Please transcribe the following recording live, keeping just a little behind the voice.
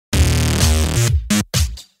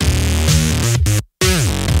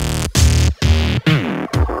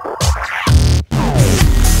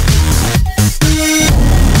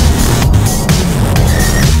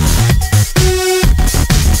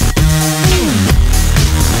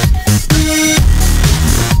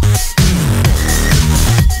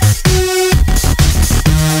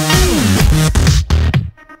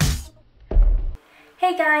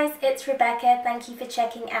Rebecca. Thank you for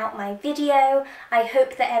checking out my video. I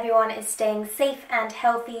hope that everyone is staying safe and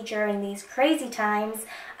healthy during these crazy times,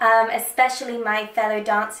 especially my fellow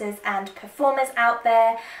dancers and performers out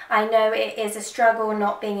there. I know it is a struggle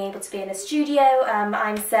not being able to be in a studio.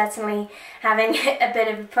 I'm certainly having a bit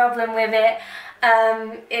of a problem with it.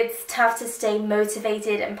 It's tough to stay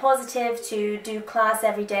motivated and positive to do class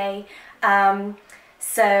every day.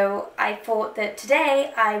 So I thought that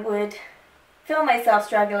today I would film myself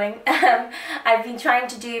struggling. I've been trying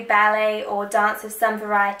to do ballet or dance of some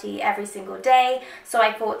variety every single day, so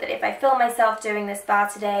I thought that if I film myself doing this barre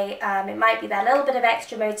today, it might be that little bit of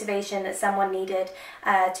extra motivation that someone needed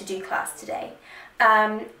to do class today.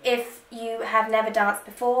 If you have never danced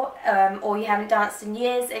before, or you haven't danced in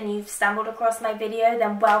years and you've stumbled across my video,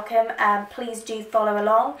 then welcome. Please do follow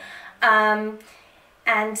along, and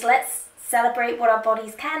let's celebrate what our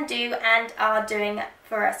bodies can do and are doing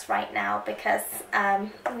for us right now, because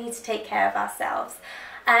we need to take care of ourselves.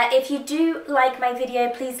 If you do like my video,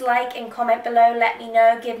 please like and comment below, let me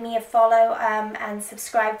know, give me a follow, and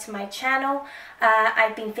subscribe to my channel.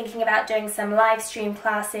 I've been thinking about doing some live stream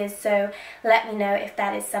classes, so let me know if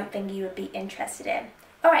that is something you would be interested in.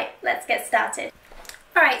 Alright, let's get started.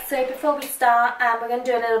 Alright, so before we start, we're going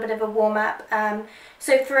to do a little bit of a warm-up.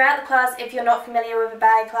 So throughout the class, if you're not familiar with a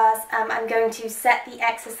ballet class, I'm going to set the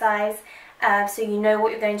exercise so you know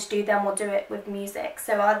what you're going to do, then we'll do it with music.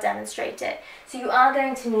 So I'll demonstrate it. So you are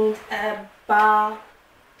going to need a bar,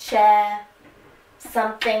 chair,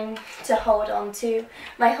 something to hold on to.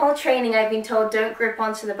 My whole training I've been told don't grip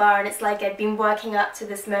onto the bar, and it's like I've been working up to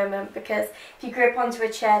this moment, because if you grip onto a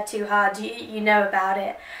chair too hard, you know about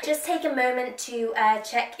it. Just take a moment to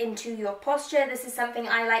check into your posture. This is something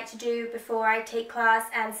I like to do before I take class,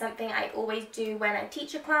 and something I always do when I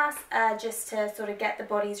teach a class, just to sort of get the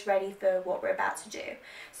bodies ready for what we're about to do.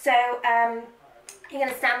 So you're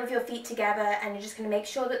going to stand with your feet together, and you're just going to make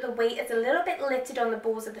sure that the weight is a little bit lifted on the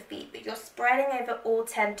balls of the feet, but you're spreading over all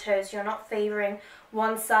 10 toes. You're not favoring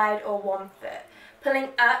one side or one foot. Pulling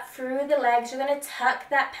up through the legs, you're going to tuck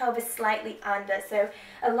that pelvis slightly under. So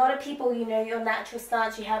a lot of people, you know, your natural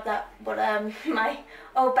stance, you have that, what my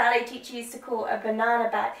old ballet teacher used to call a banana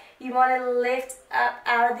back. You want to lift up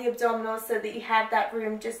out of the abdominals so that you have that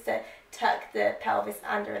room just to tuck the pelvis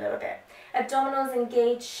under a little bit. Abdominals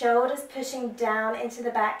engaged, shoulders pushing down into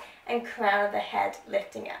the back, and crown of the head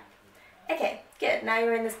lifting up. Okay, good. Now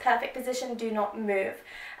you're in this perfect position. Do not move.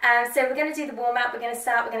 So we're going to do the warm-up. We're going to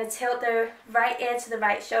start. We're going to tilt the right ear to the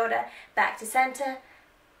right shoulder, back to center,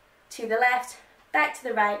 to the left, back to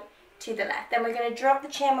the right, to the left. Then we're going to drop the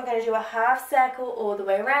chin. We're going to do a half circle all the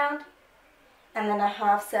way around, and then a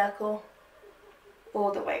half circle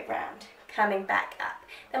all the way around, coming back up.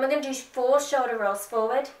 Then we're going to do 4 shoulder rolls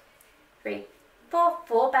forward. 3, 4,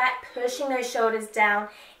 4 back, pushing those shoulders down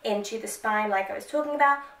into the spine like I was talking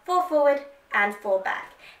about. 4 forward and 4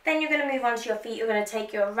 back. Then you're going to move onto your feet. You're going to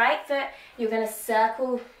take your right foot, you're going to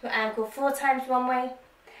circle your ankle 4 times one way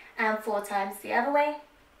and 4 times the other way.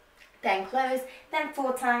 Then close, then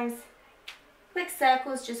 4 times. Quick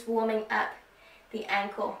circles, just warming up the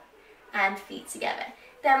ankle and feet together.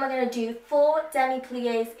 Then we're going to do 4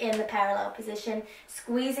 demi-pliés in the parallel position,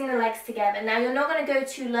 squeezing the legs together. Now you're not going to go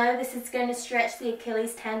too low. This is going to stretch the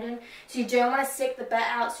Achilles tendon, so you don't want to stick the butt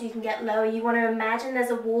out so you can get lower. You want to imagine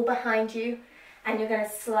there's a wall behind you, and you're going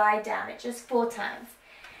to slide down it just 4 times.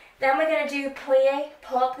 Then we're going to do plié,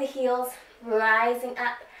 pop the heels, rising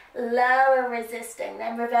up, lower, resisting.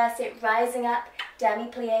 Then reverse it, rising up,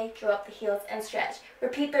 demi-plié, drop the heels and stretch.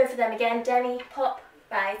 Repeat both of them again, demi, pop,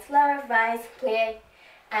 rise, lower, rise, plié,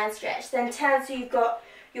 and stretch. Then turn so you've got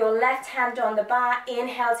your left hand on the bar.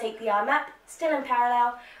 Inhale, take the arm up, still in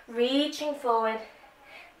parallel, reaching forward,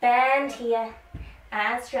 bend here,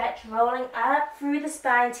 and stretch, rolling up through the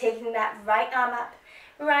spine, taking that right arm up,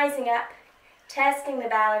 rising up, testing the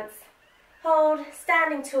balance, hold,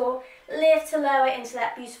 standing tall, lift to lower into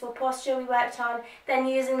that beautiful posture we worked on, then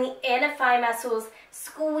using the inner thigh muscles,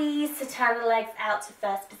 squeeze to turn the legs out to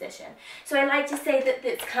first position. So I like to say that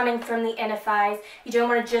it's coming from the inner thighs. You don't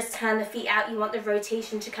want to just turn the feet out, you want the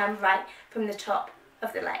rotation to come right from the top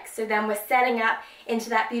of the legs. So then we're setting up into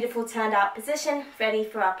that beautiful turned out position, ready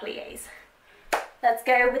for our pliés. Let's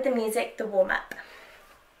go with the music, the warm-up.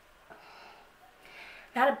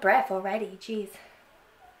 I'm out of breath already, jeez.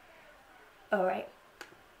 Alright.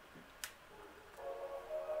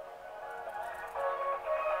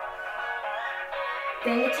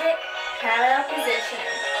 Fingertip, parallel position.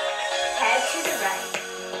 Head to the right.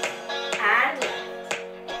 And left.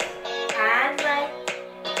 And right.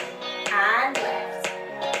 And left.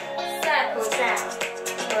 Circle down.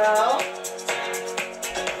 Roll.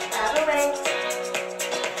 Other way.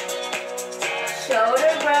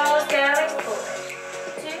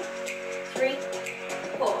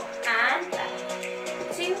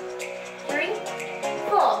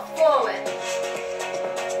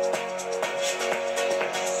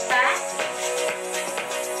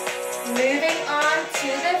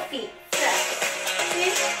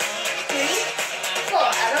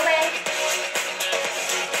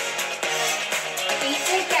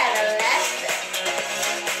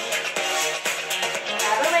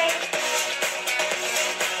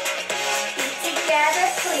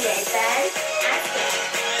 plie, bend and stretch,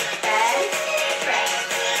 bend, stretch.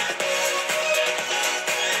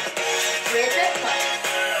 With the push,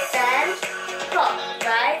 bend, pull,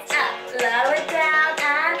 right up, lower down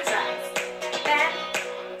and rise. Bend,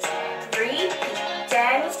 repeat,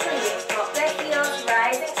 demi plie, drop the heels,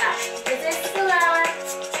 rising up. This is slower.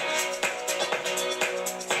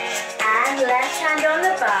 And left hand on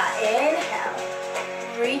the bar, inhale.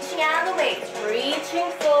 Reaching out the waist,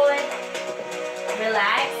 reaching forward,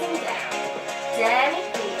 relaxing down, demi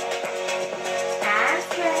plie, and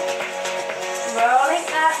stretch, rolling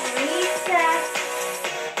up, reset,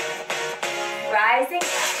 rising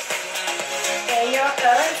up, in your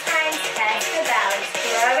own time, test the balance,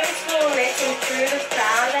 growing tall, lifting through the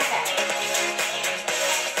crown of the head,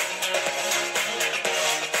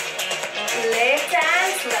 lift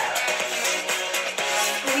and slow,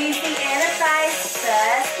 squeeze the inner thighs,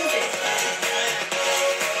 first position.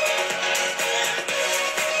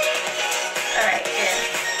 Alright, good.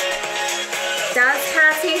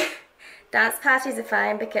 Dance parties are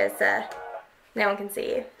fine because no one can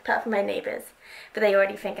see you, apart from my neighbours. But they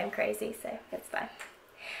already think I'm crazy, so it's fine.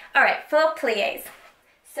 Alright, for plies.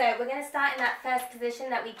 So we're going to start in that first position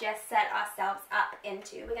that we just set ourselves up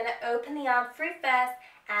into. We're going to open the arm through first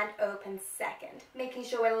and open second, making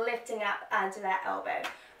sure we're lifting up onto that elbow.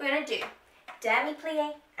 We're going to do demi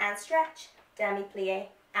plie and stretch, demi plie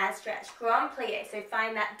and stretch, grand plie. So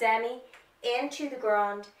find that demi into the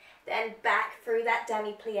grand, then back through that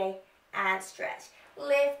demi plie and stretch.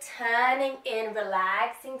 Lift, turning in,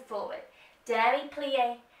 relaxing forward. Demi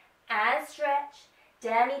plie and stretch,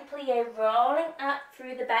 demi plie, rolling up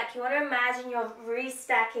through the back. You want to imagine you're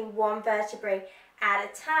restacking one vertebrae at a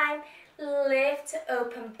time. Lift to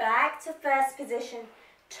open back to first position,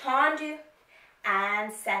 tendu,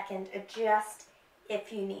 and second. Adjust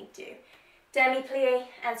if you need to. Demi plie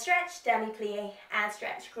and stretch, demi plie and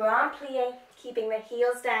stretch. Grand plie, keeping the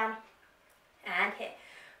heels down, and hit.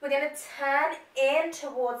 We're going to turn in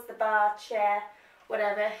towards the bar, chair,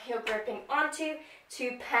 whatever you're gripping onto,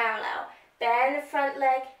 to parallel. Bend the front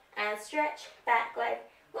leg and stretch, back leg,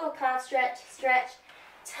 little calf stretch, stretch,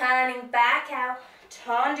 turning back out,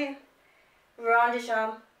 tendu, rond de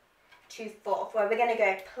jambe to fourth, where we're going to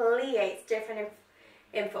go plie. It's different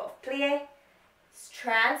in fourth. Plie,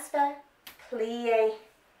 transfer, plie,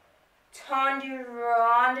 tendu,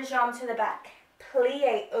 rond de jambe to the back,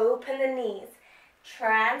 plie, open the knees,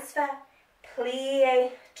 transfer,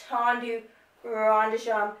 plie, tendu, rond de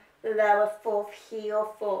jambe, lower fourth,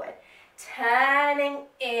 heel forward, turning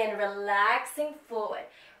in, relaxing forward,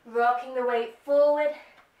 rocking the weight forward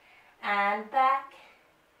and back,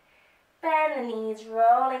 bend the knees,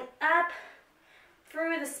 rolling up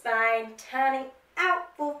through the spine, turning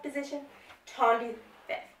out, fourth position, tendu,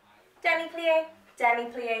 fifth. Demi plie,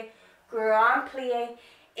 grand plie,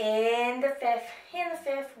 in the fifth. In the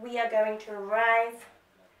fifth, we are going to rise,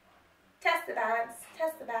 test the balance,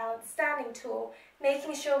 standing tall,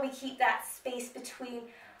 making sure we keep that space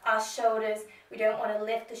between our shoulders. We don't want to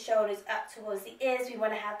lift the shoulders up towards the ears. We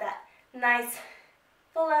want to have that nice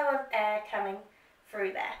flow of air coming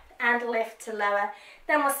through there. And lift to lower.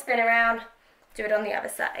 Then we'll spin around, do it on the other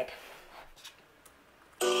side.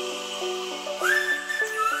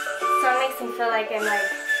 Song makes me feel like I'm like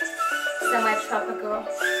somewhere tropical.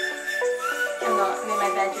 I'm not, I'm in my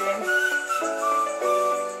bedroom.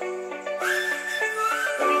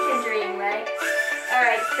 We can dream, right?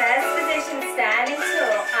 Alright, first position, standing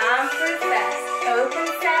tall, arm through first, open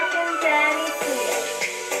second, demi plie,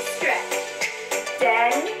 stretch,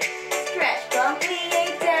 demi, stretch, grand plie,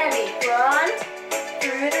 demi, grand,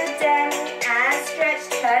 through the demi, and stretch,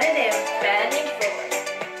 turn it in, bending forward,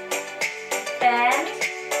 bend,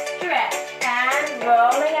 stretch, and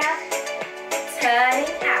rolling up,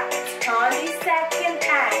 turning out, tendu second,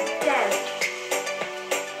 and demi,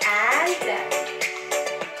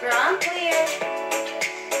 grand plie,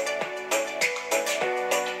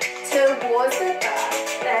 towards the bar,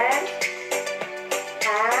 bend,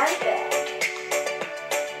 and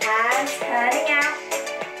turning out,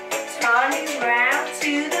 turning round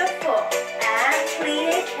to the floor, and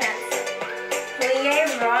plie transfer,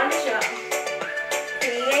 plie rond de jambe,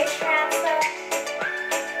 plie transfer,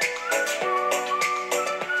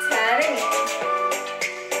 turning in,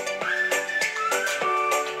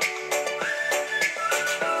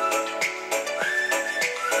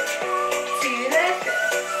 to the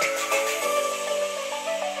fifth,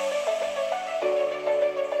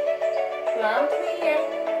 grand plie,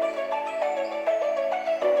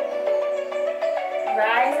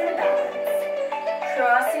 rise and balance,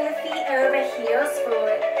 crossing the feet over, heels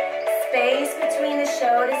forward, space between the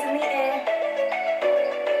shoulders and the ear,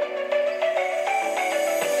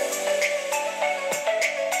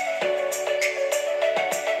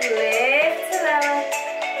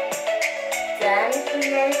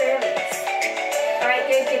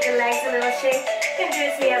 make the legs a little shake. I'm going to do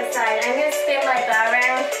it to the other side. I'm going to spin my bar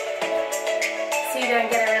around so you don't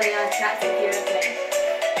get a really unattractive view of me.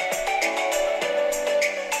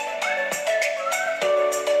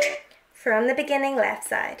 From the beginning, left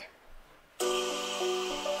side.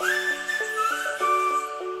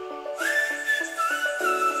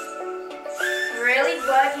 Really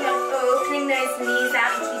working on opening those knees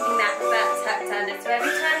out and keeping that butt tucked under. So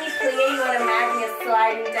every time you plie, you want to imagine you're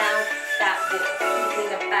sliding down that wall, keeping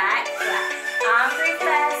the back flat. Arm through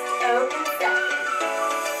first, open second.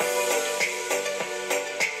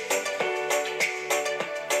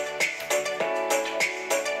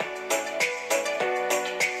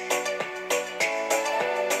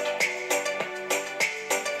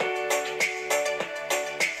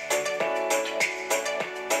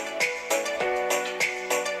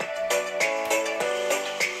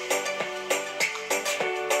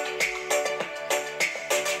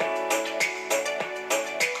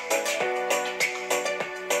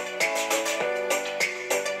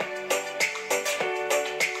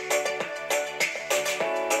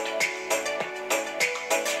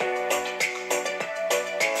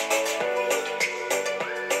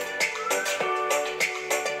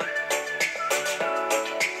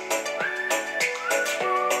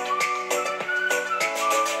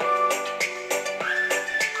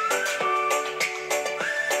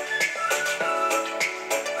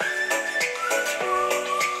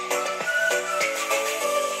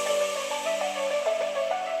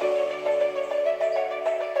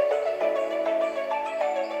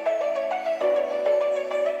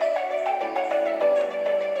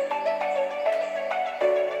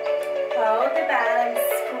 Hold the balance,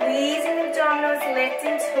 squeezing the abdominals,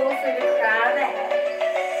 lifting tall through the crown of the head.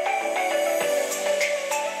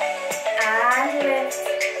 And lift,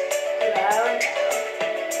 lower down.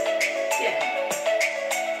 Good.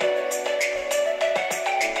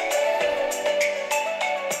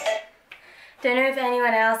 Don't know if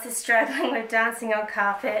anyone else is struggling with dancing on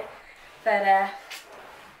carpet, but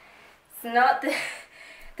it's not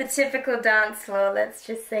the typical dance floor, let's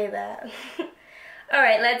just say that.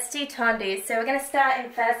 Alright, let's do tendus. So we're going to start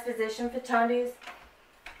in first position for tendus.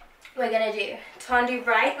 We're going to do tendu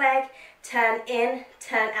right leg, turn in,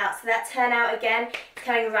 turn out. So that turn out again is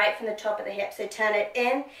coming right from the top of the hip. So turn it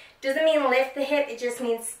in. Doesn't mean lift the hip, it just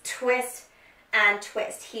means twist and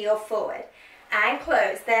twist. Heel forward and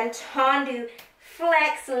close. Then tendu,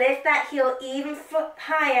 flex, lift that heel even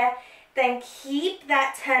higher. Then keep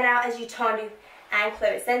that turn out as you tendu and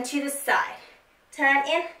close. Then to the side. Turn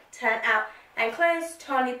in, turn out. And close,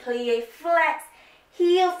 tendu, plie, flex,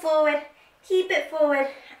 heel forward, keep it forward,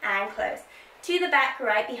 and close. To the back,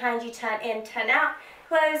 right behind you, turn in, turn out,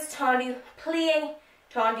 close, tendu, plie,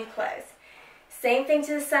 tendu, close. Same thing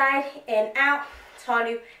to the side, in, out,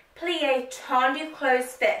 tendu, plie, tendu,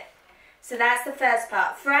 close, fifth. So that's the first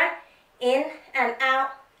part. Front, in and out,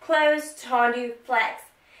 close, tendu, flex,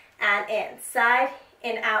 and in. Side,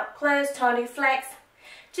 in, out, close, tendu, flex.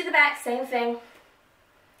 To the back, same thing.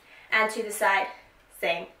 And to the side,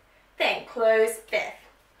 same thing. Close, fifth.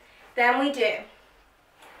 Then we do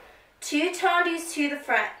 2 tendus to the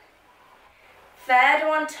front. Third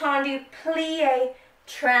one, tendu, plie,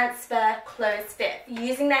 transfer, close, fifth.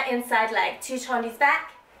 Using that inside leg. 2 tendus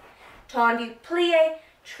back. Tendu, plie,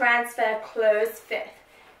 transfer, close, fifth.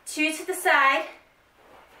 2 to the side.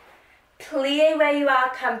 Plie where you are,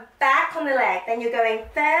 come back on the leg. Then you're going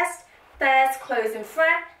first, close in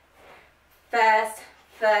front, first,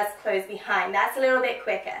 close behind. That's a little bit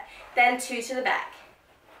quicker. Then 2 to the back.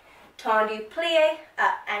 Tendu, plie,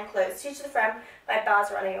 up and close. 2 to the front. My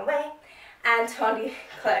bar's running away. And tendu,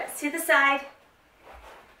 close. To the side.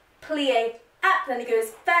 Plie, up. Then it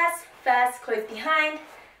goes first, close behind.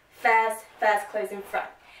 First, close in front.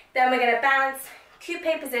 Then we're going to balance,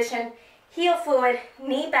 coupe position, heel forward,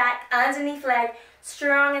 knee back, underneath leg,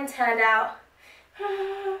 strong and turned out.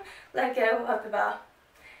 Let go of the bar.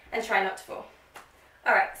 And try not to fall.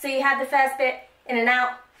 Alright, so you had the first bit, in and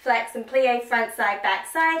out, flex and plie, front side, back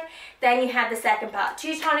side. Then you have the second part.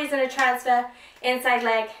 2 tendus and a transfer, inside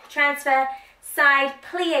leg, transfer, side,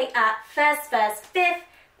 plie up, first, fifth,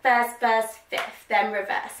 first, fifth, then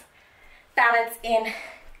reverse. Balance in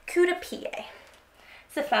coup de pied.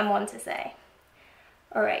 It's a fun one to say.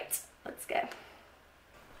 Alright, let's go.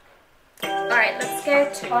 Alright, let's go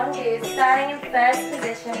tendus, starting in first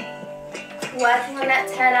position. Working on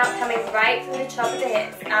that turnout, coming right from the top of the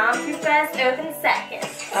hips. Arm through first, open second.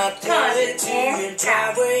 Tendu, in,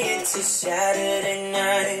 out. It's a Saturday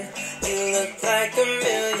night. You look like $1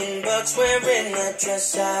 million. Starbucks wearing that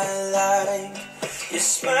dress I like. You're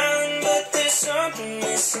smiling, but there's something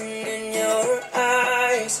missing in your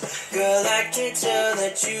eyes. Girl, I can tell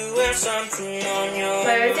that you have something on your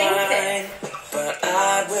mind. But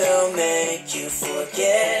I will make you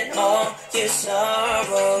forget all your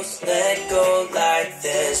sorrows. Let go like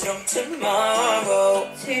there's no tomorrow.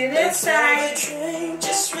 To the side.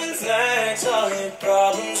 Just relax, all your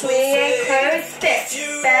problems will fade. If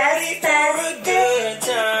you're ready for a good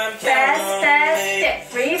time, count on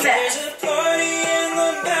me. There's a party in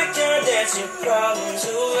the backyard, dance your problems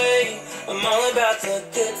away. I'm all about the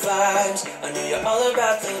good vibes. I know you're all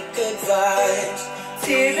about the good vibes. To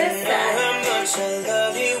the side. How much I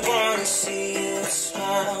love you, wanna see you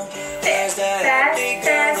smile. There's that happy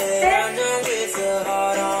girl that I know with a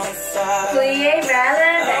heart on fire. Plié,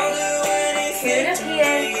 releve. I'll do anything to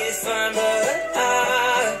make it fine, but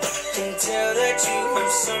I can tell that you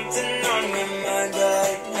have something on your mind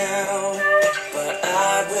right now. But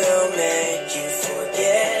I will make you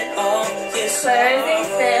forget all your sorrows.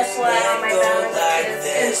 Let go like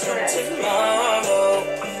there's no tomorrow.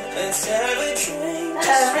 Let's have a drink.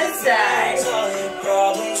 All your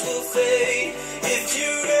problems will fade. If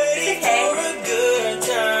you're ready for a good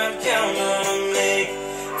time, count on me.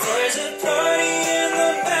 There's a party in the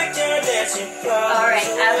backyard, that's your problem. Alright,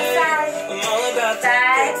 outside. I'm all about the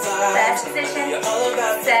Side, good vibes. best position. You're all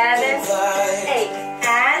about the 7, good vibes. 8,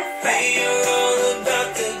 and We are all about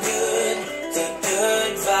the good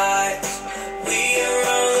vibes. We are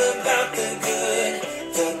all about the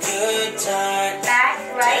good times. back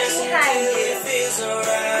right behind you. It feels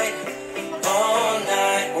alright all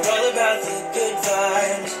night. We're all about the good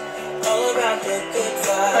vibes. All about the good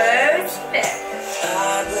vibes. Close fifth.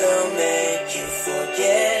 I will make you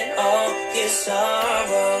forget all your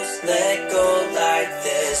sorrows. Let go like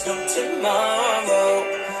there's no tomorrow.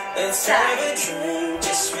 Let's have a drink,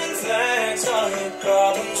 just relax. All your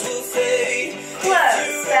problems will fade.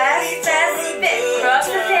 Close, fast, fifth. Cross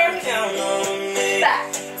the hip. Count on me.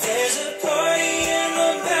 Back. There's a party in the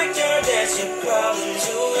backyard, dance your problems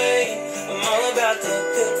away. I'm all about the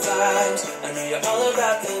good vibes. I know you're all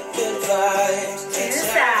about the good vibes. Let's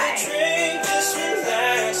have a drink, just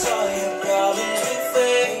relax. All your problems will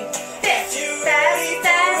fade. If you're ready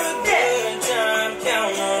for a good time,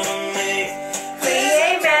 count on me. Plié,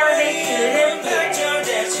 releve, to the Backyard,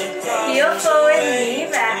 dance your problems heel forward, away.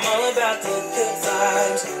 knee back. I'm all about the good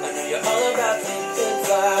vibes. I know you're all about the good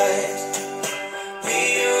vibes. We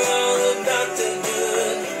are all about the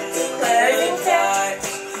good vibes.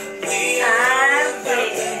 We are all about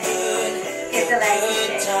the good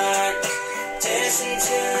times. Dance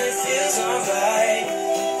until it feels alright.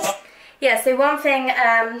 Yeah, so one thing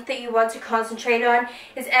that you want to concentrate on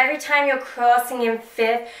is every time you're crossing in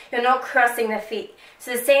fifth, you're not crossing the feet.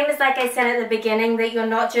 So the same as like I said at the beginning, that you're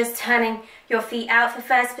not just turning your feet out for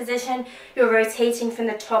first position, you're rotating from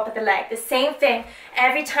the top of the leg. The same thing,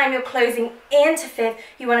 every time you're closing into fifth,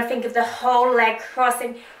 you want to think of the whole leg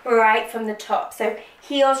crossing right from the top. So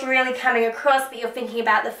heels really coming across, but you're thinking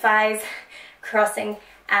about the thighs crossing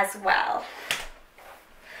as well.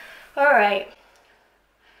 Alright,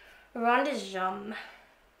 rond de jambe,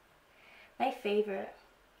 my favorite.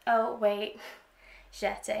 Oh wait,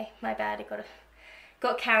 jeté, my bad, I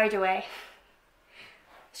got carried away.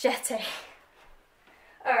 Jeté.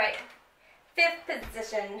 Alright, fifth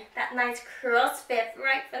position, that nice cross fifth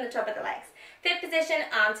right from the top of the legs. Fifth position,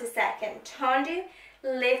 arm to second. Tendu,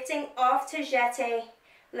 lifting off to jeté,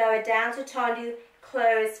 lower down to tendu,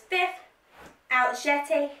 close fifth, out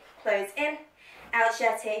jeté, close in, out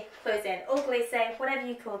jeté, close in, or glissé, whatever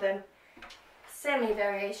you call them. So many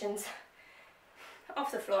variations.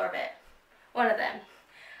 Off the floor a bit. One of them.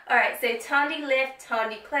 Alright, so tendu lift,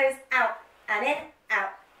 tendu close, out and in, out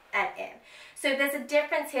and in. So there's a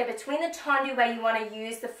difference here between the tendu where you want to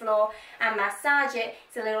use the floor and massage it.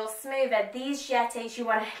 It's a little smoother. These jetés you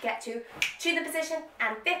want to get to the position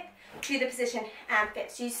and fifth, to the position and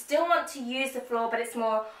fifth. So you still want to use the floor, but it's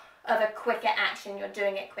more of a quicker action. You're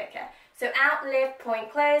doing it quicker. So out, lift,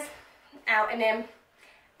 point, close, out and in,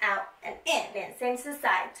 out and in. Then same to the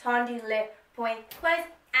side. Tendu, lift, point, close,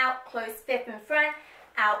 out, close, fifth in front,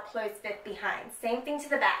 out, close, fifth behind. Same thing to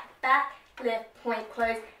the back. Back, lift, point,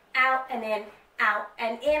 close, out and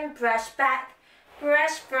in, brush back,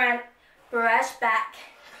 brush front, brush back,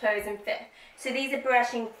 close and fifth. So these are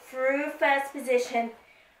brushing through first position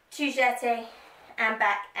to jeté and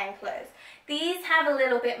back and close. These have a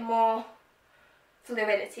little bit more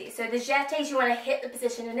fluidity. So the jetés you want to hit the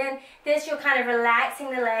position and in. This you're kind of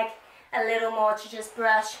relaxing the leg a little more to just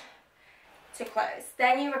brush to close.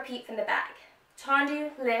 Then you repeat from the back. Tendu,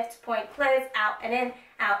 lift, point, close, out and in,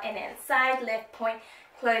 side, lift, point,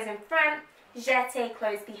 close in front, jeté,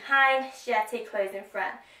 close behind, jeté, close in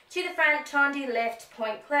front. To the front, tendu, lift,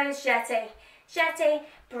 point, close, jeté, jeté,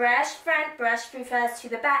 brush front, brush through first to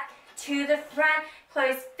the back, to the front,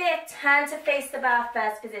 close fifth, turn to face the bar,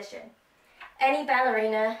 first position. Any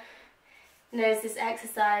ballerina knows this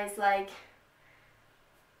exercise, like,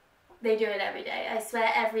 they do it every day. I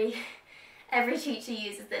swear every teacher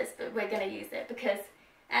uses this, but we're going to use it because it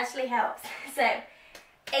actually helps. So,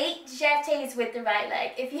 8 jetés with the right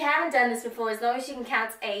leg. If you haven't done this before, as long as you can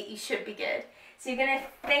count to 8, you should be good. So you're going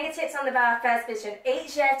to fingertips on the bar, first position. 8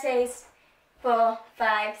 jetés, 4,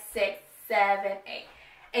 5, 6, 7, 8.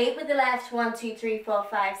 8 with the left, 1, 2, 3, 4,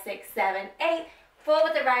 5, 6, 7, 8. 4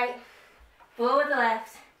 with the right, 4 with the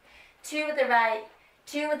left, 2 with the right,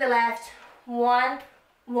 2 with the left, 1,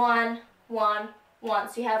 1, 1, 1.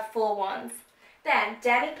 So you have 4 ones. Then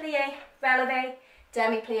demi-plie, relevé,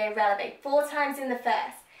 demi-plie, relevé. 4 times in the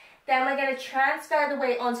first. Then we're going to transfer the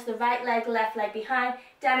weight onto the right leg, left leg behind,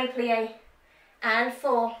 demi-plie, and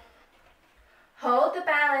 4. Hold the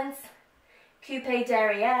balance, coupé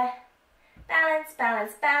derrière, balance,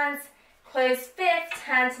 balance, balance. Close fifth,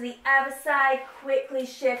 hand to the other side, quickly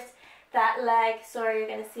shift that leg. Sorry, you're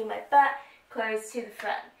going to see my butt. Close to the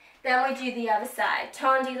front. Then we do the other side.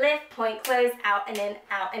 Tendu, lift, point, close, out and in,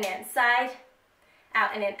 side,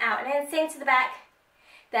 out and in, same to the back.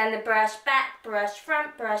 Then the brush back, brush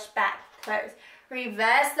front, brush back, close.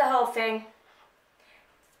 Reverse the whole thing.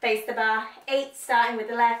 Face the bar. 8, starting with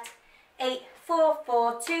the left. 8, 4,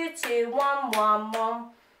 4, 2, 2, 1, 1,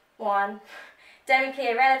 1, 1.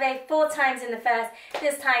 Demi-plie, relevé, 4 times in the first.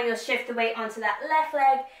 This time you'll shift the weight onto that left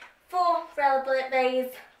leg. 4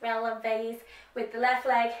 relevés with the left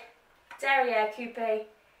leg. Derrière, coupé,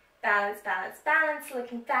 balance, balance, balance,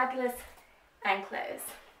 looking fabulous, and close.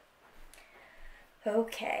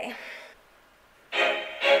 Okay.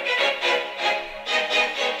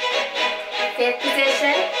 5th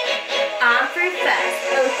position, arm through first,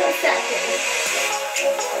 open second.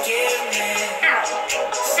 Out,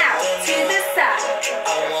 out, to the side.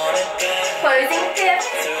 Closing 5th,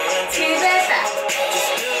 to the back.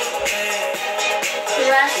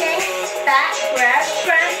 Brushing, back, brush,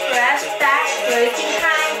 front, brush, back, close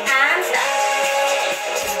behind, and back.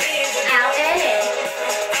 Out and in.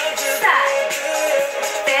 Side.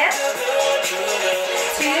 5th,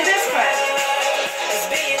 to the front.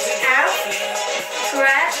 Out,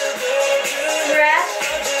 brush, brush,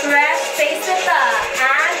 brush, face the bar,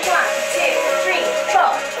 and 1, 2, 3, 4,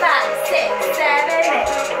 5, 6, 7, 8.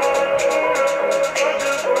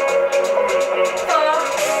 4,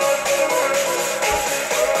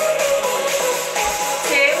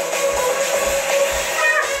 2,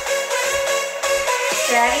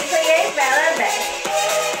 demi-plie, relevé.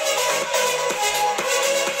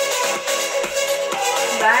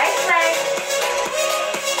 Right leg.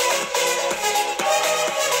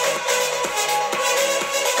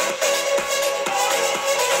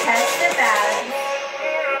 Test the balance.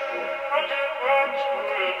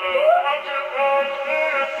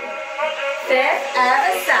 5th,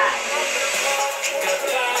 other side.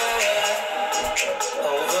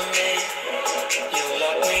 Over me, you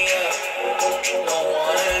lock me up, don't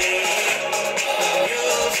wanna leave.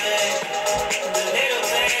 Music, the little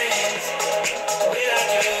things, without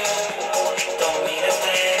you, don't mean a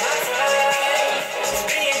thing. My pride is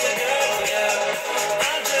being too good for you.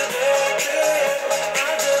 I'm too good to you.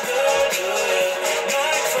 I'm too good to you.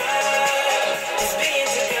 My pride is being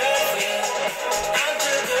too good for you. I'm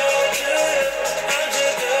too good to you. I'm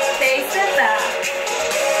too good. Face the bar.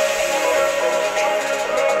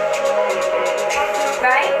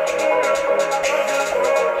 Right.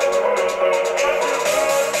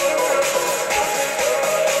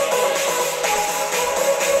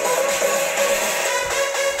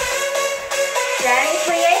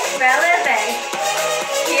 Demi-plie, relevé.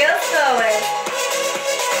 Heels forward.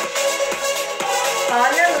 On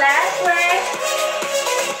the left leg.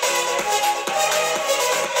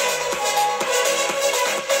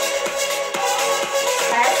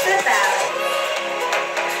 Test the balance.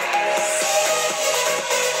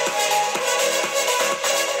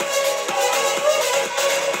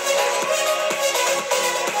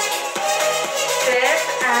 5th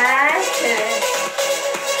and 2nd.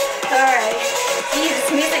 Alright. Geez, this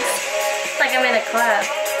music's like I'm in a club.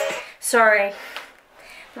 Sorry.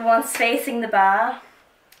 The one's facing the bar.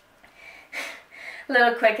 A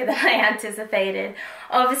little quicker than I anticipated.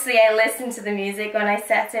 Obviously I listened to the music when I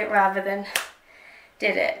set it rather than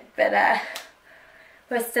did it. But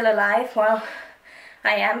we're still alive. Well,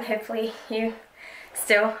 I am. Hopefully you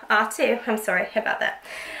still are too. I'm sorry about that.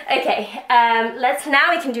 Okay, now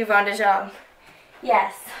we can do rond de jambe.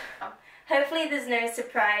 Yes. Hopefully there's no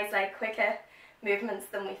surprise, like quicker movements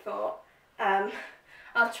than we thought.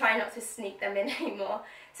 I'll try not to sneak them in anymore.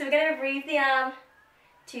 So we're going to breathe the arm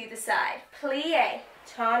to the side. Plie,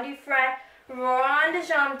 tendu front, rond de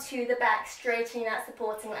jambe to the back, straightening that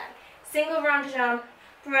supporting leg. Single rond de jambe,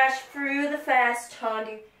 brush through the first,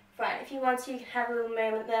 tendu front. If you want to, you can have a little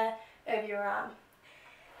moment there over your arm.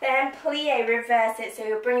 Then plie, reverse it, so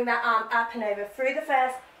you're bringing that arm up and over through the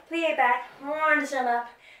first, plie back, rond de jambe up.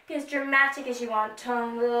 Be as dramatic as you want,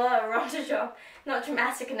 rond de jambe. Not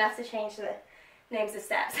dramatic enough to change the names of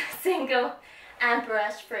steps. Single and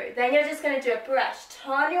brush through. Then you're just going to do a brush.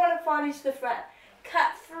 Turn your one to the front.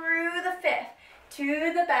 Cut through the fifth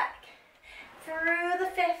to the back. Through the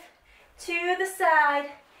fifth to the side.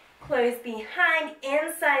 Close behind,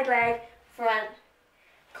 inside leg, front,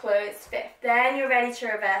 close fifth. Then you're ready to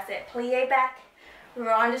reverse it. Plie back,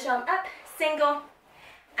 rond de jambe up, single,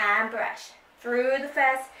 and brush. Through the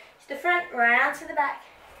first to the front, round to the back,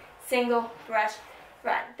 single, brush,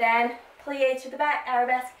 front. Then plie to the back,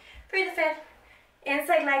 arabesque, through the fifth,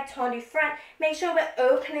 inside leg, tendu front. Make sure we're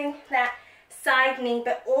opening that side knee,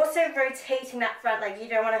 but also rotating that front leg. You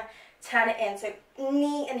don't want to turn it in, so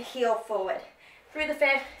knee and heel forward. Through the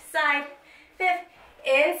fifth, side, fifth,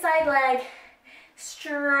 inside leg,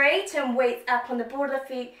 straighten weights up on the border of the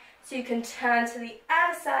feet so you can turn to the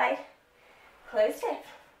other side, close fifth.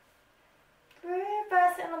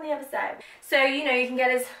 Reverse it on the other side. So, you know, you can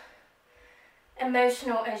get as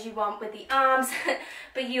emotional as you want with the arms,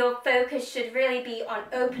 but your focus should really be on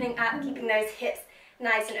opening up, keeping those hips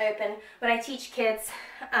nice and open. When I teach kids,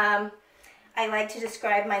 I like to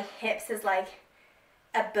describe my hips as like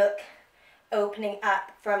a book opening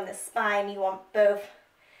up from the spine. You want both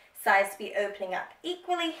sides to be opening up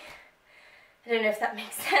equally. I don't know if that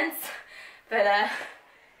makes sense, but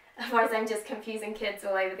otherwise I'm just confusing kids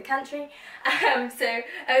all over the country. So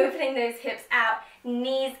opening those hips out,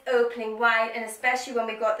 knees opening wide, and especially when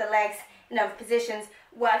we've got the legs in other positions,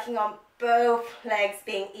 working on both legs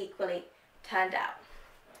being equally turned out.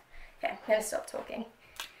 Okay, I'm going to stop talking.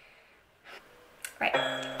 Right.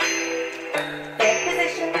 Big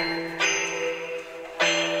position.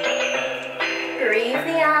 Breathe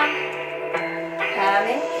the arm.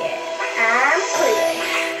 Coming in. And plie.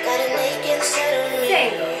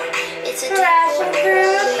 Single. Crashing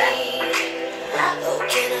through back. Up.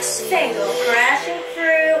 Single. Crashing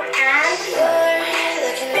through and forward.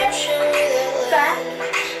 Back.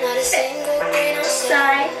 Fifth.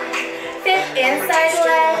 Side. Fifth. Inside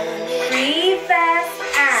leg. Reverse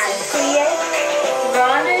and plie.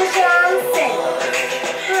 Rond de jambe. Single.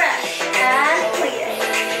 Crash and plie.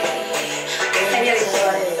 I nearly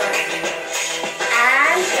forgot it, sorry.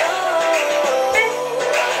 And fifth.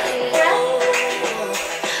 Breath.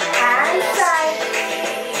 And side.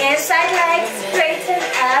 Inside leg. Straighten.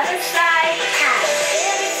 Other side. And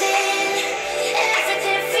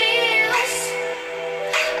everything feels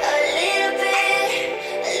a little bit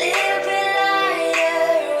lighter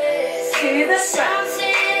with to the front.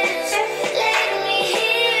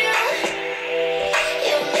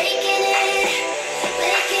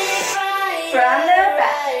 From the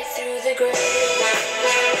back. Through the grave.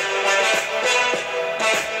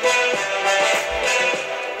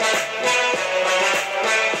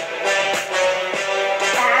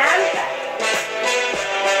 And back.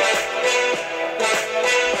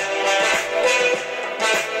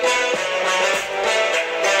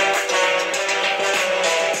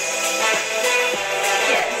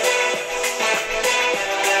 Yes.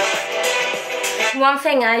 One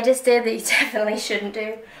thing I just did that you definitely shouldn't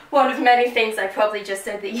do. One of many things I probably just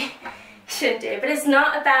said that you shouldn't do. But it's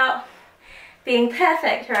not about being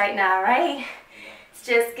perfect right now, right? It's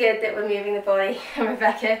just good that we're moving the body, and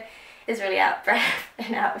Rebecca is really out of breath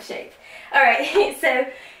and out of shape. Alright, so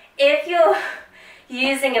if you're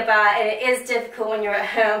using a bar and it is difficult when you're at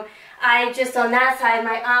home, I just on that side,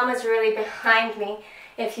 my arm was really behind me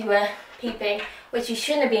if you were peeping, which you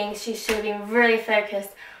shouldn't have been, because you should have been really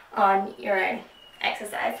focused on your own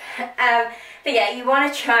exercise. But yeah, you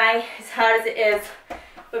want to try as hard as it is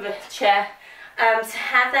with a chair to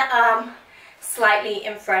have that arm slightly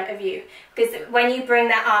in front of you, because when you bring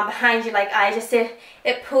that arm behind you like I just did,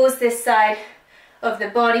 it pulls this side of the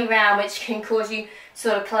body round, which can cause you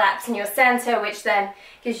sort of collapse in your center, which then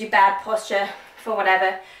gives you bad posture for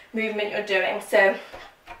whatever movement you're doing. So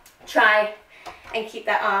try and keep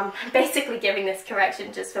that arm, basically giving this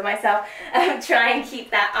correction just for myself, try and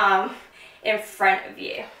keep that arm in front of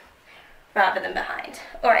you rather than behind.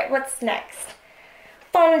 Alright, what's next?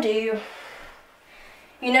 Fondue.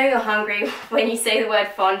 You know you're hungry when you say the word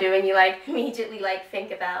fondue and you like immediately like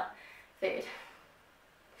think about food.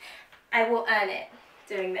 I will earn it.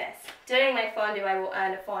 doing this. Doing my fondue, I will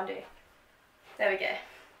earn a fondue. There we go.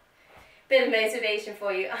 Bit of motivation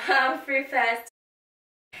for you. Arm through first.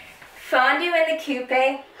 Fondue in the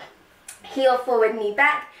coupe. Heel forward, knee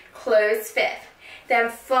back. Close fifth. Then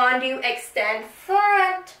fondue, extend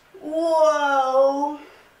front. Whoa!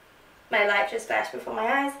 My light just flashed before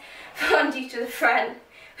my eyes. Fondue to the front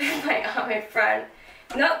with my arm in front.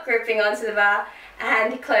 Not gripping onto the bar.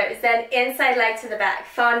 And close. Then inside leg to the back.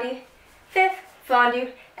 Fondue, fifth.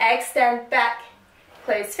 Fondue, extend back.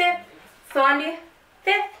 Close fifth. Fondue,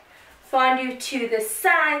 fifth. Fondue to the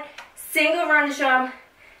side. Single rond de jambe.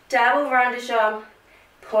 Double rond de jambe.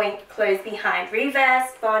 Point, close behind.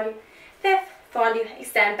 Reverse. Fondue, fifth. Fondue,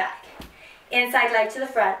 extend back. Inside leg to the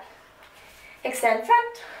front. Extend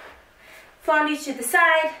front. Fondue to the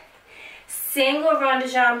side. Single rond de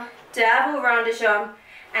jambe. Double rond de jambe.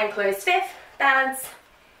 And close fifth. Balance.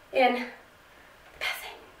 In.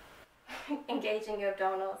 Passing. Engaging your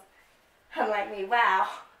abdominals. Unlike me. Wow.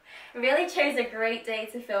 Really chose a great day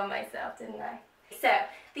to film myself, didn't I? So,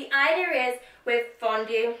 the idea is with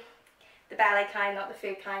fondue, the ballet kind, not the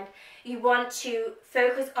food kind, you want to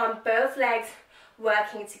focus on both legs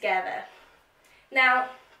working together. Now,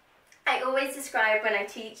 I always describe when I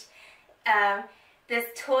teach this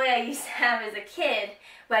toy I used to have as a kid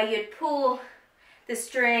where you'd pull the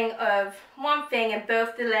string of one thing and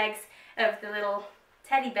both the legs of the little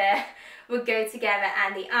teddy bear would go together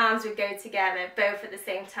and the arms would go together both at the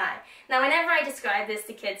same time. Now, whenever I describe this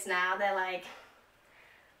to kids now, they're like,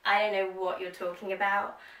 I don't know what you're talking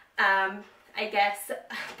about. I guess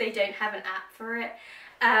they don't have an app for it.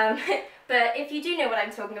 But if you do know what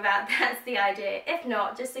I'm talking about, that's the idea. If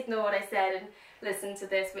not, just ignore what I said and listen to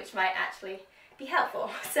this, which might actually be helpful.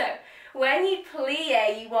 So, when you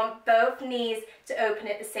plie, you want both knees to open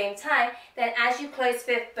at the same time. Then as you close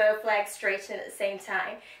fifth, both legs straighten at the same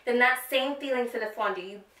time. Then that same feeling for the fondue.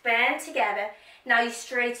 You bend together, now you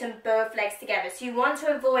straighten both legs together. So you want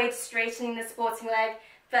to avoid straightening the sporting leg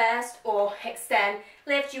first or extend.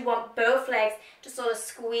 Lift, you want both legs to sort of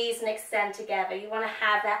squeeze and extend together. You want to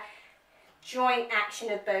have that joint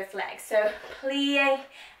action of both legs. So plie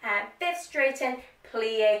and fifth straighten,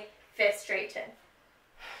 plie, fifth straighten.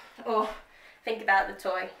 Or think about the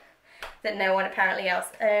toy that no one apparently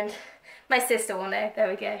else owned. My sister will know. There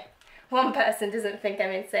we go. One person doesn't think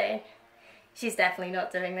I'm insane. She's definitely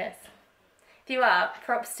not doing this. If you are,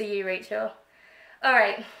 props to you, Rachel.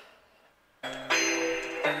 Alright.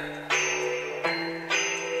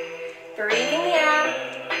 Breathing the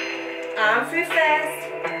arm through first,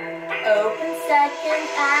 open second,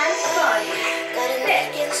 and fondue.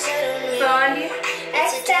 Fifth, fondue,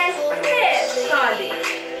 extend, fifth, fondue.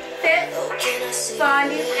 Fifth,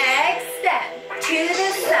 fondue, extend, to the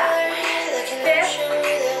side. Fifth,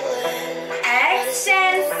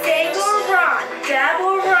 extend, single rond,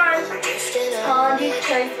 double rond, fondue,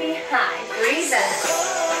 close behind, reverse.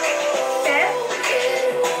 Fifth,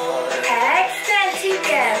 extend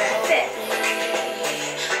together, fifth.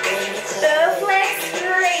 Both legs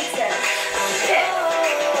straighten, fifth.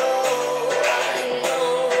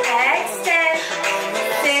 Extend,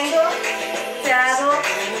 single, double,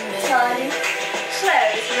 fondue,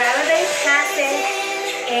 close, relevant, passing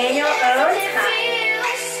in your own time.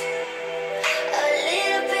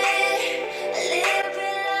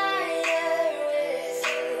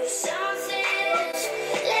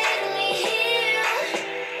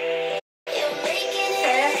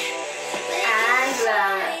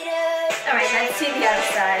 To the other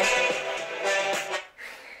side.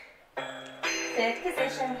 Fifth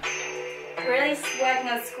position. Really working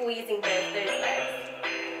on squeezing both those legs.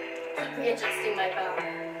 Keep readjusting my bum.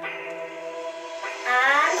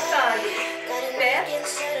 And fondue.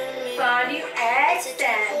 Fifth. Fondue,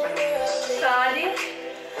 extend. Fondue.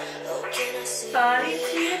 Fondue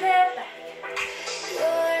to the back.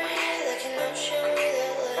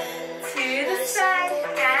 To the side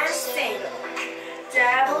and single.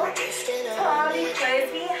 Double, fondue, close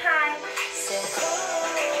behind.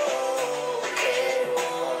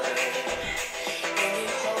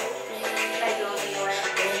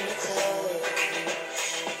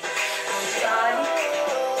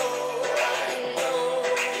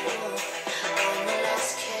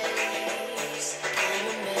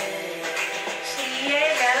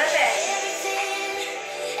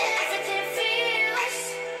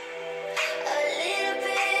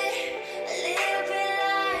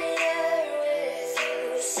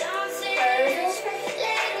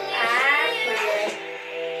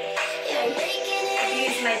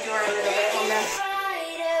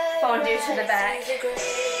 Fondue to the back.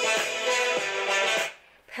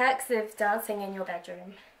 Perks of dancing in your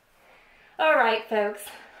bedroom. Alright folks,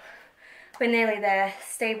 We're nearly there.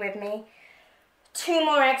 Stay with me. 2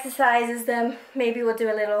 more exercises, then maybe we'll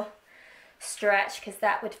do a little stretch because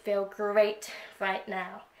that would feel great right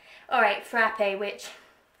now. All right, frappe, which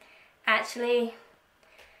actually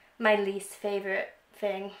my least favorite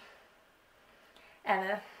thing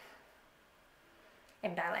ever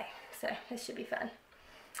in ballet. So this should be fun.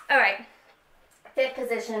 All right, 5th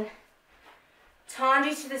position.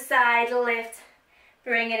 Tendu to the side, lift,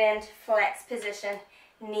 bring it into flex position,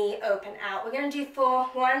 knee open out. We're gonna do 4.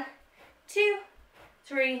 1, 2,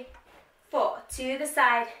 3, 4. To the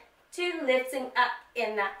side, 2, lifting up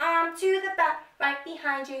in that arm, to the back, right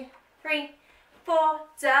behind you. 3, 4,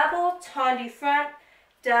 double tendu front,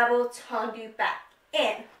 double tendu back,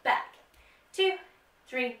 in, back. 2,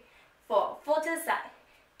 3, 4. 4 to the side.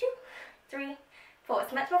 2, 3, 4.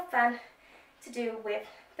 It's much more fun to do with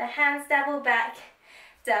the hands. Double back,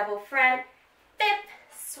 double front. 5th,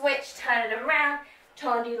 switch, turn it around.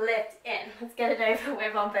 Tendu, lift, in. Let's get it over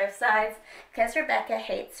with on both sides because Rebecca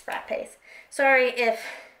hates frappes. Sorry if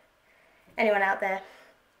anyone out there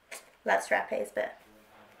loves frappes, but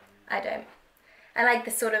I don't. I like the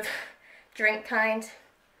sort of drink kind,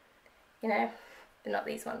 you know, but not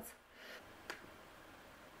these ones.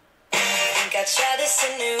 Think I try this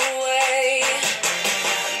a new way.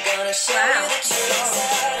 I'm gonna show you the tricks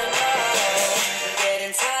that I know. I'm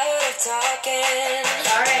getting tired of talking.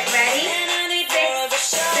 All right, ready?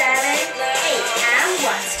 6, 7, 8, and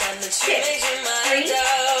 1, 2, 3,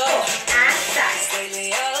 4, and side.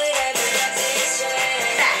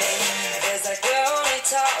 Back.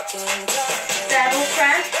 Double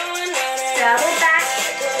front, double back,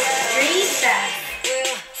 3 steps.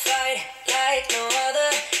 Side.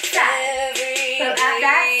 So at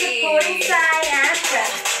that supporting side and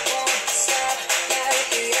press.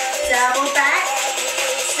 Double back,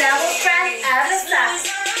 double front, other side.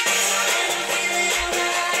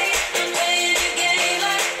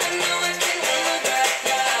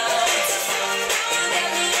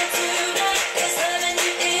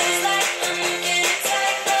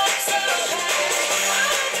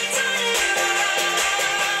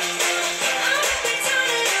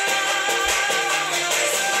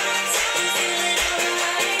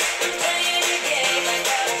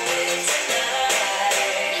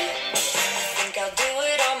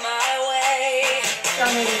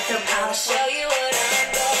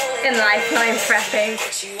 In life, not in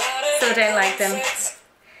frappes, so don't like them.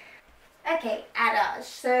 Okay, adage.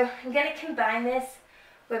 So I'm going to combine this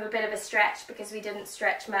with a bit of a stretch because we didn't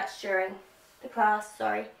stretch much during the class,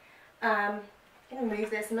 sorry. I'm going to move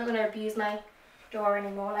this, I'm not going to abuse my door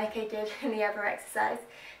anymore like I did in the other exercise.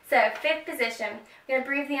 So 5th position, we're going to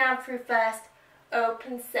breathe the arm through first,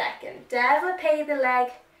 open second. Développez the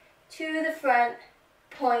leg to the front,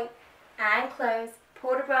 point and close,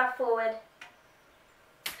 port de bras forward,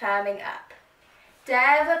 coming up.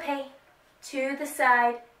 Développez to the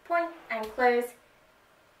side, point and close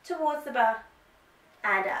towards the bar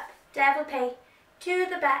and up. Développez to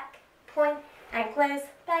the back, point and close,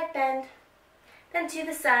 back bend. Then to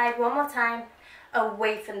the side one more time,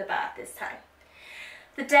 away from the bar this time.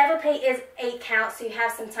 The développé is 8 counts, so you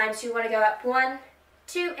have some time. So you want to go up 1,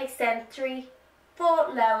 2, extend 3, 4,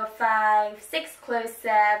 lower 5, 6, close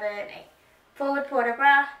 7, 8. Forward port de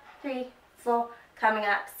bras, 3, 4, coming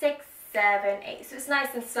up 6, 7, 8. So it's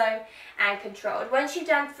nice and slow and controlled. Once you've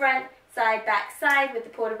done front, side, back, side with the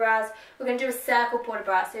port de bras, we're going to do a circle port de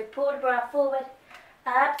bras. So port de bras forward,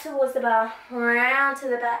 up towards the bar, round to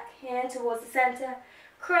the back, in towards the center,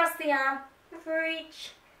 cross the arm,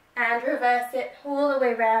 reach, and reverse it all the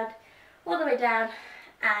way round, all the way down,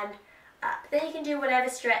 and up. Then you can do whatever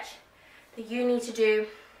stretch that you need to do.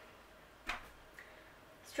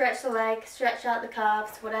 Stretch the leg, stretch out the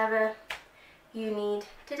calves, whatever you need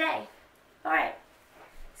today. Alright,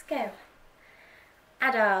 let's go.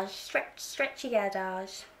 Adage, stretch, stretchy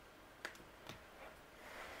adage.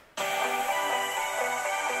 5,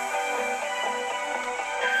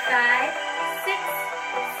 6,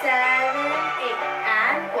 7, 8,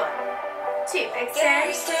 and 1, 2,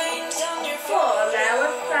 extend, 4,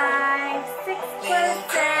 lower 5, 6, close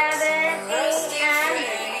 7, 8,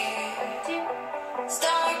 and 2,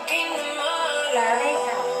 loving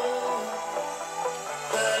out, and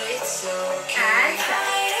stop.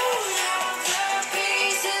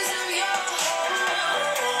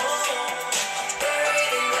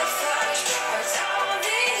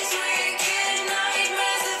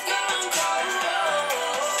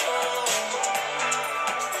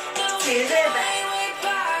 To the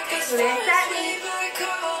back, lift that knee, back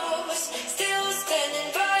bend,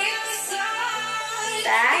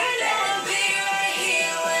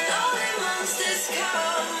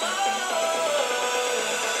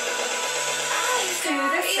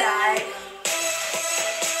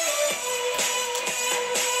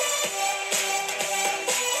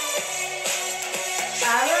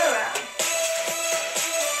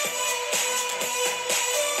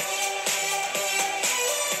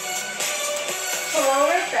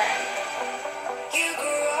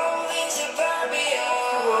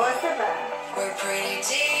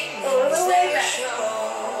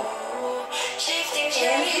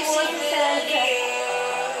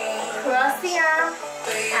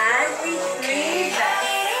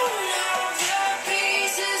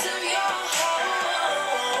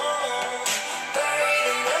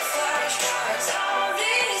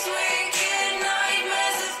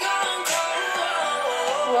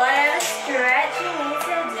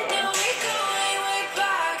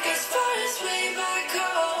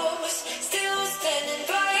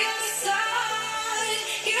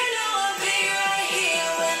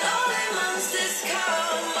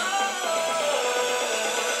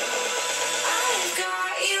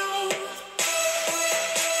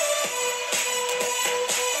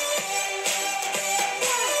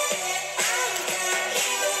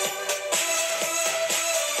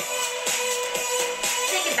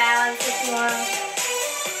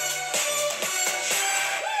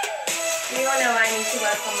 You all know I need to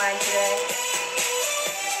work on mine today.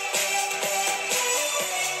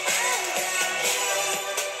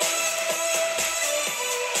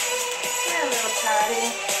 A little party.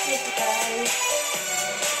 Just a party.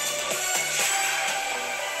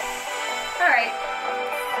 Alright.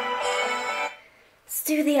 Let's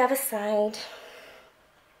do the other side.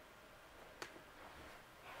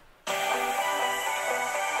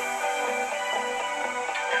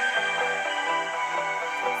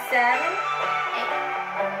 Seven, 8.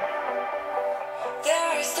 There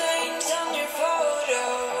are stains on your photo,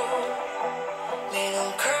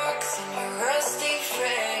 little cracks in your rusty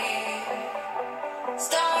frame,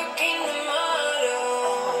 stuck in the mud.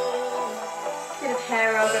 Bit of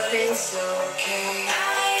hairography. It's okay.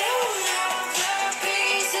 I don't have the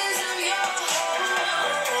pieces of your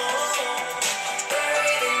home,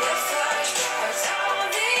 buried in the flashbacks.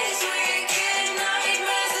 All these wicked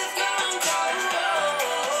nightmares have gone cold.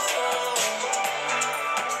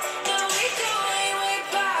 Now we go way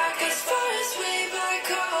back, as far as way back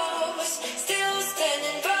goes. Still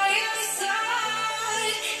standing by your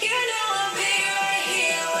side. You know I'll be right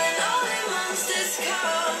here when all the monsters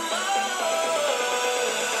come.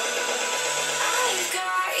 I've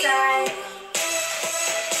got you. Side.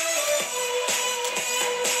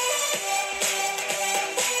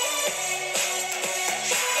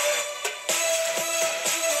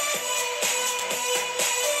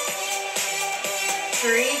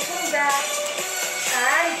 Reaching back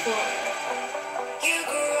and forth. You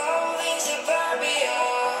grow in suburbia,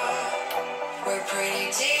 where pretty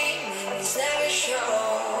demons never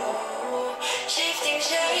show, shifting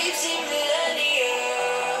shapes in millenniums,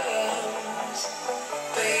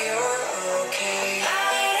 but you're okay. I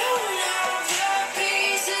don't have the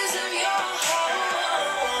pieces of your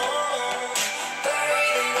home,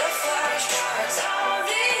 buried in the flashbacks. All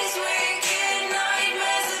these wicked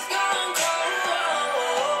nightmares have gone cold.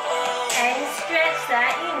 Any stretch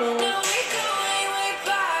that you need. Now we go way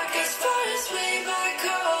back, as far as way back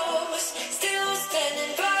goes. Still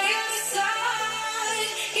standing by your side.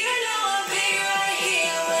 You know I'll be right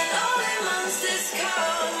here when all the monsters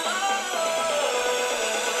come.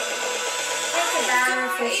 Take a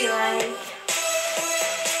balance if you like.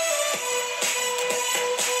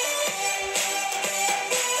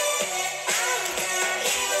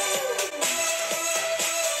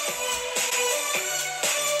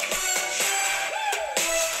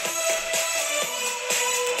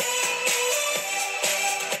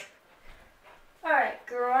 Alright,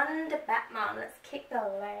 Grande Batman. Let's kick the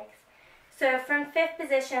legs. So from 5th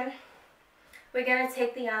position, we're going to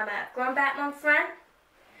take the arm out. Grande Batman front,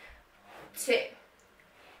 2.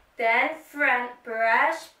 Then front,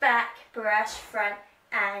 brush back, brush front,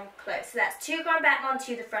 and close. So that's 2 Grande Batman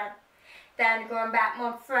to the front. Then Grande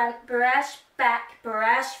Batman front, brush back,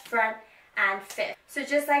 brush front, and 5th. So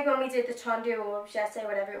just like when we did the tendu or jeté,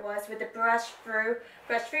 whatever it was, with the brush through,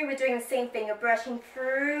 we're doing the same thing. You're brushing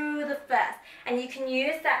through the first. And you can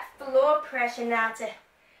use that floor pressure now to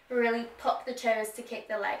really pop the toes to kick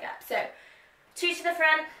the leg up. So 2 to the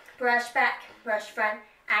front, brush back, brush front,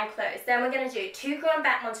 and close. Then we're going to do 2 Grande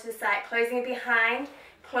Batman to the side, closing it behind,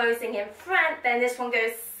 closing in front. Then this one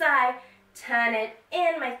goes side, turn it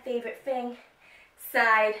in, my favorite thing,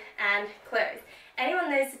 side, and close.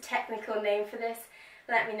 Anyone knows the technical name for this?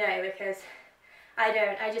 Let me know, because I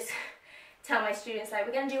don't. I just tell my students, like,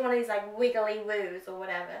 we're going to do one of these like wiggly woos or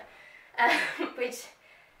whatever, which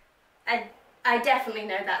I definitely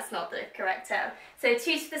know that's not the correct term. So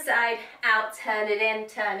 2 to the side, out, turn it in,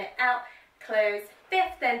 turn it out, close,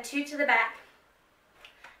 5th, then 2 to the back,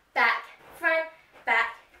 back, front,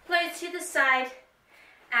 back, close to the side,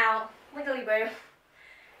 out, wiggly woo,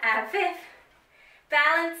 and 5th,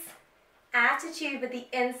 balance, attitude with the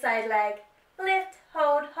inside leg, lift,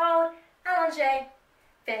 hold, hold, allonge,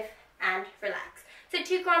 5th, and relax. So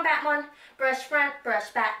 2 Grande Batman, brush front, brush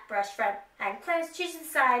back, brush front, and close, 2 to the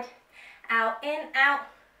side, out, in,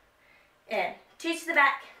 2 to the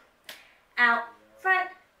back, out, front,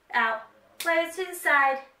 out, close to the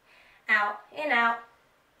side, out, in,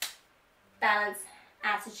 balance,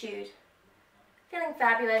 attitude, feeling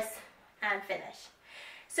fabulous, and finish.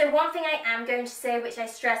 So one thing I am going to say, which I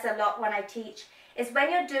stress a lot when I teach, is when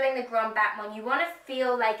you're doing the Grande Batman, you want to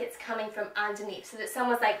feel like it's coming from underneath, so that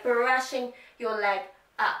someone's like brushing your leg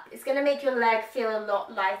up. It's going to make your leg feel a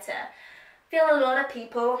lot lighter. I feel a lot of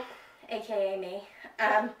people, aka me,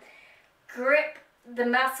 grip the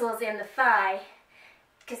muscles in the thigh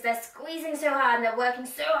because they're squeezing so hard and they're working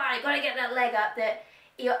so hard, you've got to get that leg up, that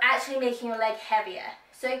you're actually making your leg heavier.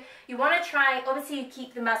 So you want to try, obviously you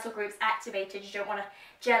keep the muscle groups activated, you don't want a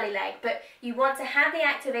jelly leg, but you want to have the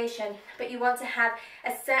activation, but you want to have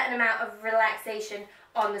a certain amount of relaxation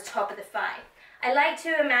on the top of the thigh. I like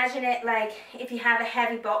to imagine it like if you have a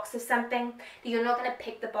heavy box of something, that you're not going to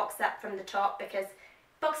pick the box up from the top, because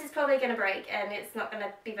the box is probably going to break and it's not going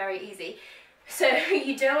to be very easy. So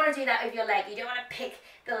you don't want to do that with your leg. You don't want to pick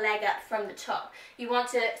the leg up from the top. You want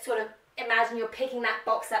to sort of imagine you're picking that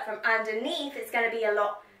box up from underneath. It's going to be a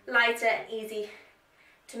lot lighter and easy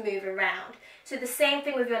to move around. So the same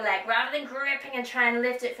thing with your leg. Rather than gripping and trying to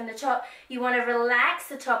lift it from the top, you want to relax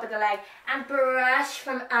the top of the leg and brush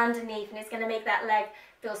from underneath, and it's going to make that leg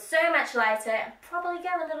feel so much lighter and probably go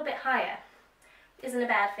a little bit higher. Isn't a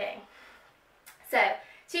bad thing. So,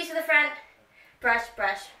 two to the front, brush,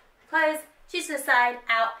 brush, close, two to the side,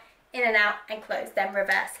 out, in and out, and close, then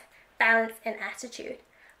reverse. Balance and attitude.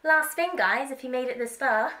 Last thing, guys, if you made it this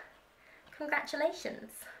far,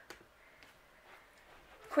 congratulations.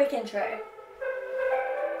 Quick intro.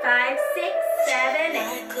 5, 6, 7,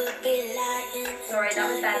 8. Sorry, that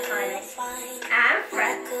was bad timing. And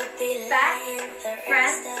front, back,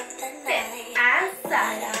 front, fit, and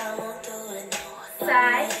side.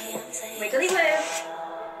 Side, wiggly move.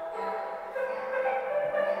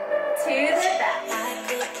 To the back.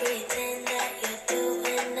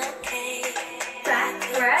 Back,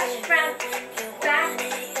 brush, front, back,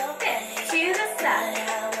 fit, to the side.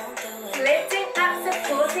 Lifting up,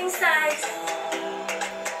 supporting side.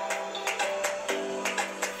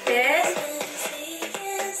 Fit.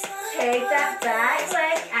 Take that back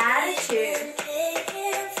leg attitude.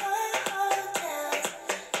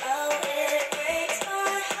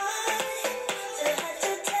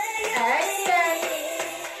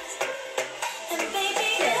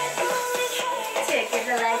 Give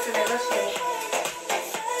the legs a little shake.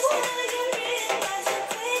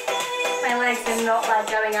 My legs do not like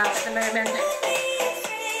going up at the moment.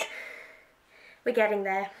 We're getting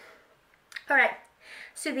there. Alright,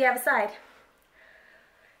 so the other side.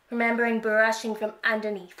 Remembering brushing from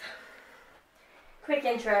underneath. Quick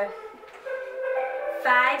intro.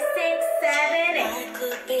 5, 6, 7, 8.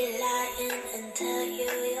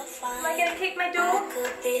 Am I going to kick my door?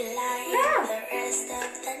 No.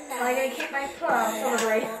 Am I going to kick my plant?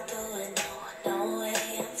 Probably.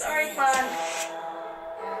 Sorry, plant.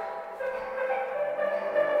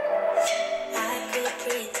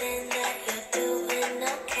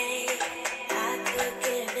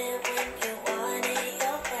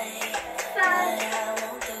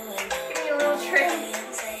 Give me a little trim.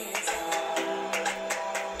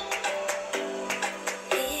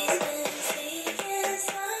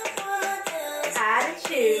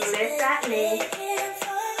 Attitude, lift that knee.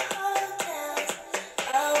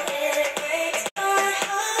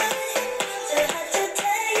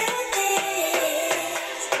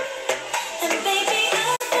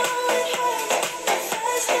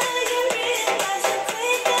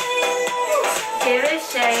 Give it a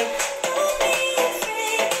shake.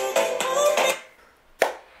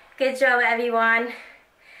 Good job, everyone.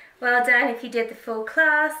 Well done if you did the full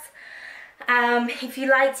class. If you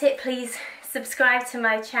liked it, please subscribe to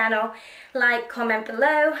my channel, like, comment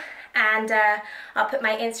below, and I'll put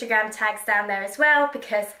my Instagram tags down there as well,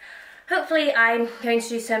 because hopefully I'm going to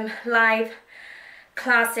do some live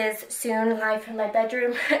classes soon, live from my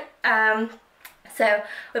bedroom. So it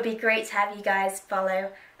would be great to have you guys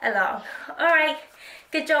follow along. Alright,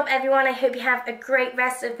 good job everyone. I hope you have a great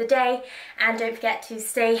rest of the day, and don't forget to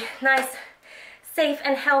stay nice, safe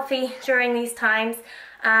and healthy during these times.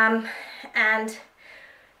 And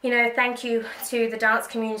you know, thank you to the dance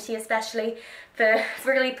community especially for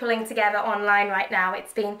really pulling together online right now.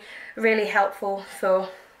 It's been really helpful for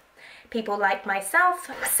people like myself.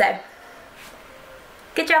 So,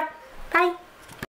 good job. Bye.